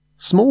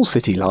Small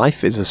City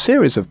Life is a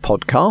series of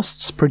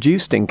podcasts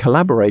produced in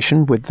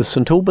collaboration with the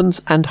St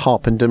Albans and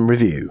Harpenden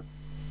Review.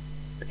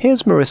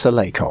 Here's Marissa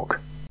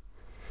Laycock.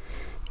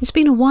 It's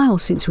been a while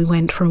since we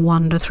went for a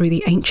wander through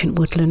the ancient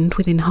woodland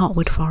within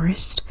Hartwood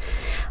Forest.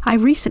 I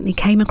recently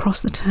came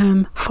across the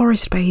term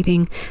forest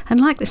bathing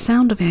and like the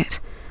sound of it.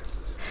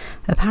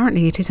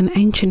 Apparently it is an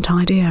ancient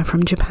idea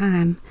from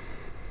Japan,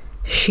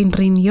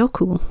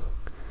 Shinrin-yoku.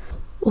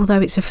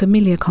 Although it's a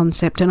familiar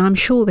concept and I'm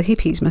sure the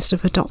hippies must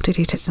have adopted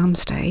it at some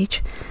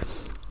stage.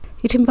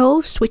 It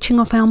involves switching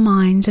off our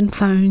minds and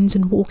phones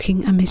and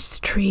walking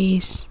amidst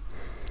trees.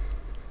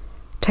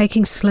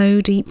 Taking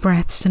slow, deep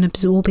breaths and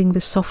absorbing the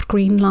soft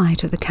green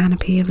light of the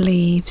canopy of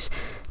leaves,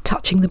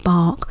 touching the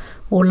bark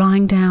or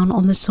lying down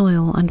on the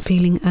soil and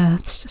feeling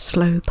Earth's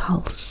slow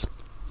pulse.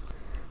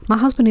 My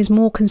husband is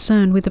more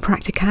concerned with the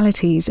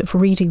practicalities of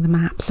reading the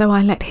map, so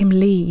I let him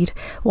lead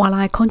while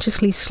I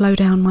consciously slow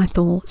down my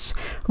thoughts,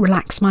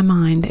 relax my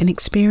mind and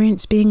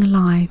experience being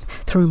alive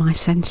through my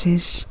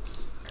senses.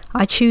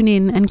 I tune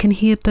in and can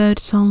hear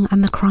birdsong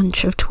and the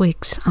crunch of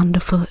twigs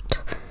underfoot.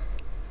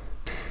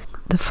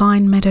 The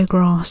fine meadow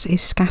grass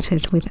is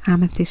scattered with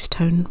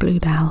amethyst-toned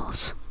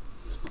bluebells.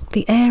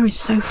 The air is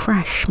so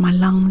fresh, my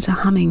lungs are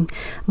humming,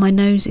 my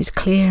nose is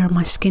clear and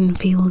my skin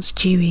feels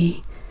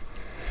dewy.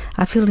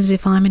 I feel as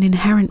if I'm an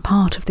inherent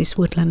part of this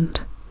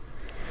woodland.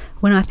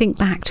 When I think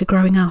back to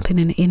growing up in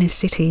an inner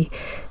city,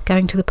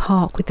 going to the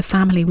park with the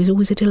family was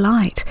always a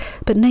delight,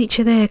 but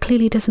nature there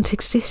clearly doesn't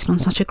exist on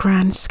such a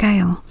grand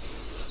scale.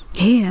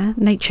 Here,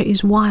 nature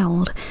is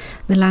wild,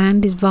 the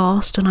land is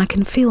vast and I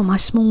can feel my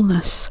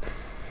smallness.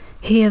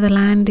 Here the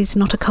land is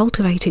not a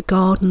cultivated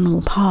garden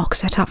or park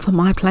set up for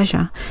my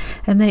pleasure,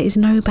 and there is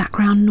no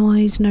background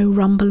noise, no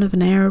rumble of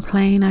an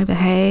aeroplane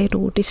overhead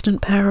or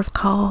distant purr of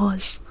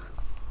cars.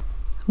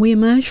 We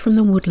emerge from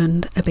the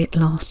woodland a bit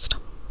lost.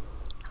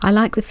 I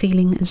like the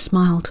feeling and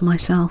smile to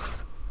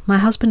myself. My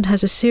husband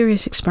has a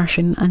serious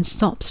expression and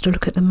stops to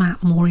look at the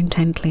map more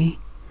intently.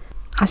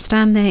 I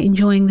stand there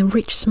enjoying the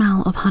rich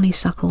smell of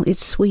honeysuckle.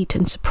 It's sweet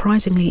and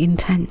surprisingly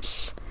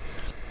intense.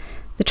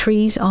 The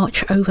trees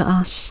arch over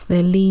us,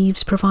 their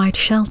leaves provide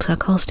shelter,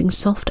 casting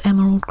soft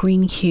emerald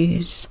green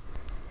hues.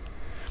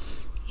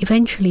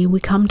 Eventually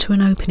we come to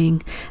an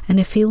opening and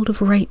a field of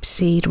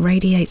rapeseed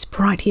radiates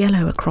bright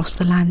yellow across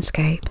the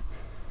landscape.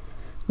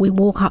 We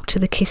walk up to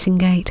the Kissing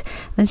Gate,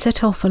 then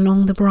set off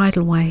along the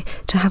bridleway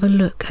to have a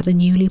look at the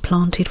newly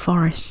planted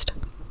forest.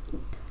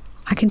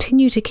 I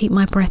continue to keep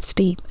my breaths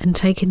deep and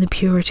take in the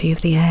purity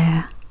of the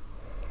air.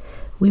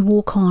 We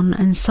walk on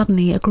and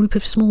suddenly a group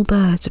of small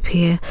birds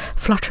appear,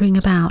 fluttering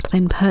about,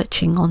 then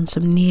perching on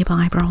some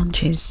nearby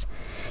branches.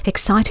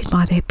 Excited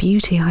by their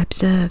beauty, I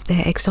observe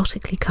their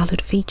exotically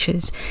coloured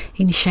features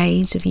in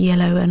shades of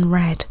yellow and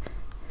red.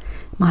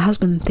 My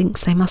husband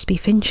thinks they must be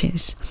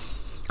finches.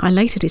 I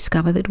later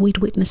discover that we'd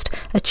witnessed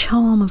a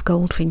charm of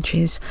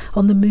goldfinches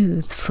on the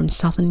move from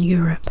southern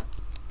Europe.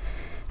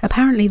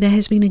 Apparently there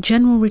has been a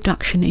general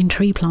reduction in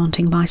tree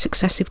planting by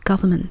successive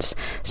governments,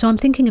 so I'm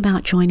thinking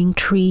about joining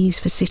Trees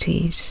for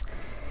Cities.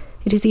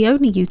 It is the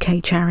only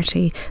UK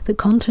charity that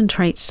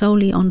concentrates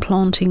solely on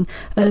planting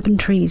urban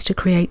trees to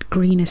create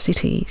greener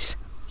cities.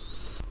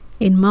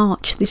 In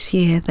March this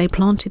year they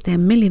planted their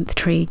millionth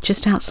tree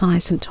just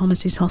outside St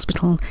Thomas's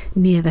Hospital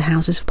near the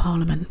Houses of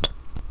Parliament.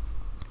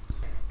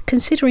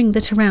 Considering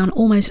that around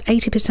almost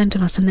 80%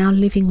 of us are now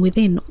living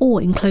within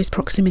or in close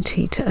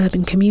proximity to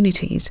urban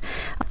communities,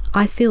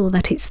 I feel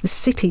that it's the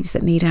cities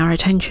that need our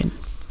attention.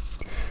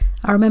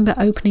 I remember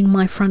opening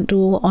my front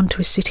door onto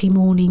a city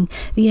morning,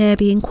 the air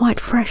being quite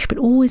fresh but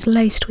always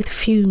laced with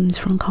fumes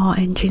from car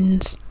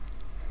engines.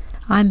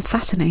 I'm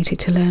fascinated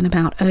to learn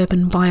about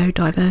urban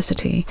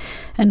biodiversity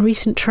and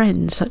recent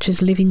trends such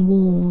as living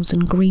walls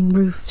and green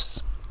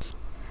roofs.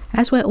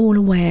 As we're all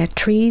aware,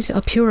 trees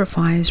are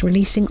purifiers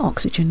releasing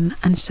oxygen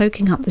and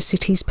soaking up the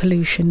city's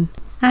pollution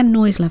and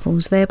noise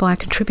levels, thereby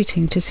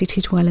contributing to city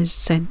dwellers'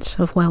 sense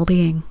of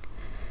well-being.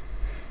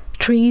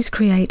 Trees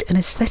create an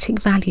aesthetic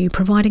value,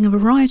 providing a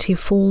variety of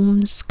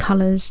forms,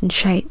 colours and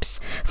shapes.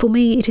 For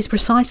me, it is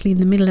precisely in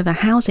the middle of a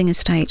housing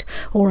estate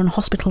or on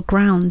hospital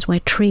grounds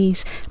where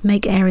trees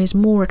make areas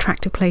more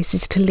attractive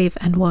places to live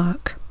and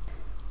work.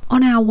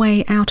 On our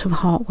way out of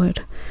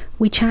Hartwood,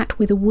 we chat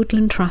with a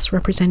Woodland Trust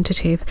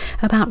representative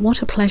about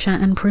what a pleasure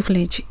and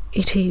privilege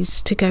it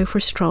is to go for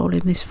a stroll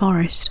in this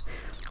forest.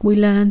 We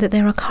learn that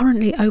there are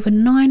currently over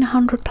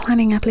 900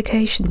 planning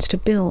applications to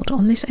build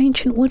on this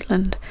ancient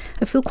woodland.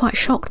 I feel quite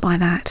shocked by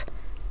that.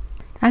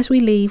 As we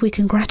leave, we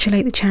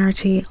congratulate the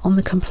charity on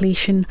the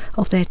completion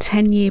of their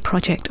 10-year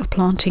project of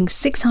planting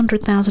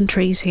 600,000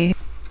 trees here.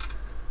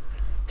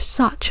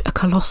 Such a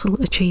colossal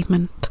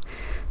achievement.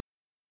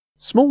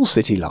 Small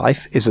City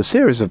Life is a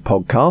series of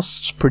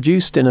podcasts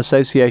produced in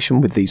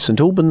association with the St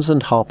Albans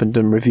and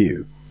Harpenden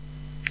Review.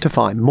 To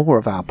find more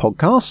of our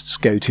podcasts,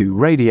 go to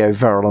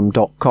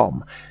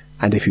radioverulam.com,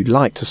 and if you'd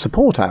like to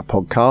support our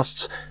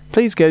podcasts,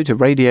 please go to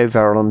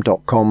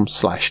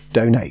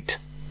radioverulam.com/donate.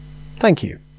 Thank you.